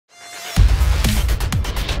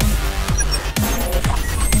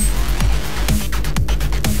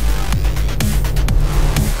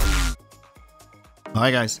Hi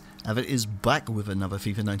guys, Avit is back with another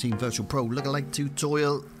FIFA 19 Virtual Pro Lookalike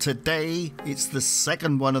tutorial. Today, it's the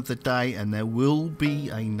second one of the day and there will be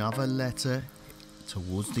another letter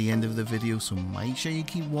towards the end of the video, so make sure you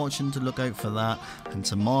keep watching to look out for that. And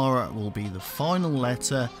tomorrow will be the final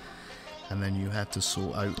letter and then you have to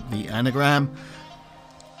sort out the anagram.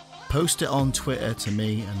 Post it on Twitter to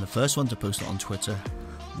me and the first one to post it on Twitter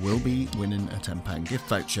will be winning a £10 gift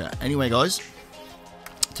voucher. Anyway guys,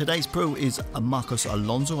 today's pro is Marcos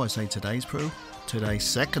Alonso. I say today's pro. Today's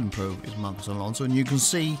second pro is Marcos Alonso, and you can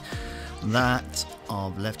see that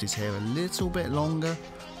I've left his hair a little bit longer,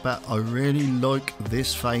 but I really like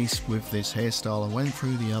this face with this hairstyle. I went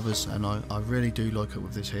through the others and I really do like it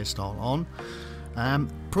with this hairstyle on.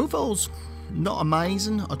 Profile's not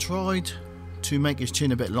amazing. I tried to make his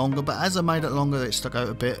chin a bit longer, but as I made it longer it stuck out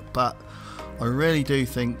a bit, but I really do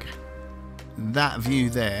think that view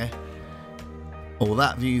there or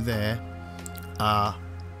that view there are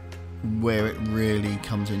where it really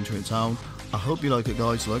comes into its own. I hope you like it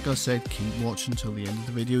guys. Like I said, keep watching till the end of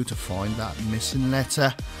the video to find that missing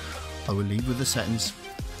letter. I will leave with the settings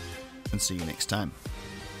and see you next time.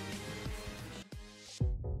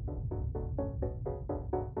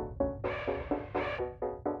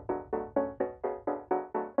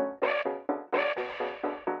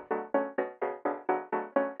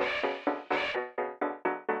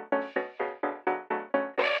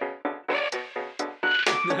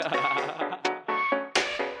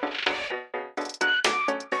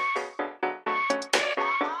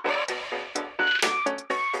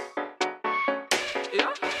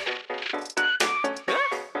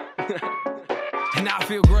 And I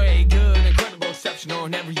feel great, good, incredible, exceptional,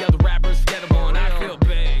 and every other rapper's forgettable. And I feel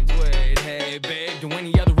big, wait, hey babe, do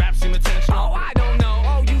any other rap seem intentional? Oh, I don't know,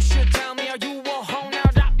 oh you should tell me, are you a hoe now?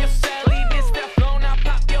 Drop your celly, this that flow now,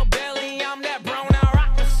 pop your belly. I'm that bro now,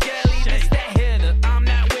 rock the skelly, this that hitter, I'm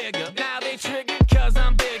that wigger. Now they trigger cause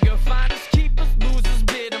I'm bigger, finders, keepers, losers,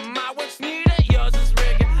 bitter. My work's neater, yours is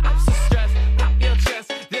rigger. I'm so stressed, pop your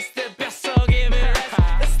chest, this the best, so give it rest.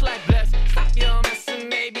 It's like blessed, stop your mess and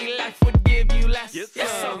maybe life would give you less. Yes,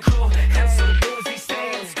 so cool, and so boozy,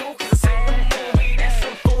 stay in school, cause it's ain't the movie. There's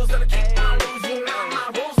some fools that'll keep on losing, all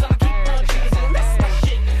my rules that'll keep on choosing. That's my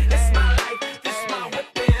shit, that's my life, this my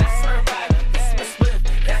whipping, that's my vibe, this my split,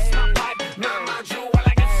 that's my pipe, not my jewel, I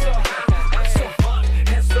like it so high. I'm so fucked,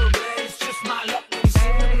 and so glad, it's just my luck. You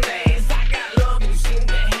seen them days, I got love, and you seen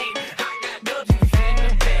the hate. I got good, you can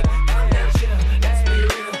the bag. Calm down, chill, let's be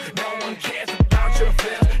real, no one cares about your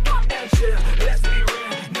feelings. Calm down, chill, let's be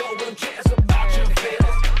real, no one cares about your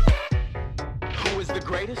feelings. Who is the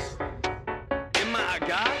greatest? Am I a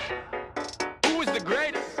god? Who is the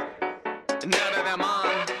greatest? And now that I'm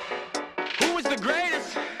on, who is the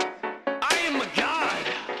greatest? I am a god.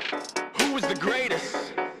 Who is the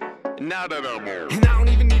greatest? And now that I'm on. And I don't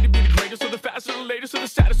even need to be the greatest or the fastest or the latest or the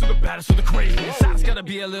saddest or the baddest or the craziest. I just gotta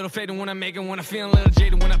be a little faded when I make it, when I feel a little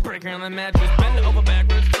jaded, when I break her on the mattress, bend it over back.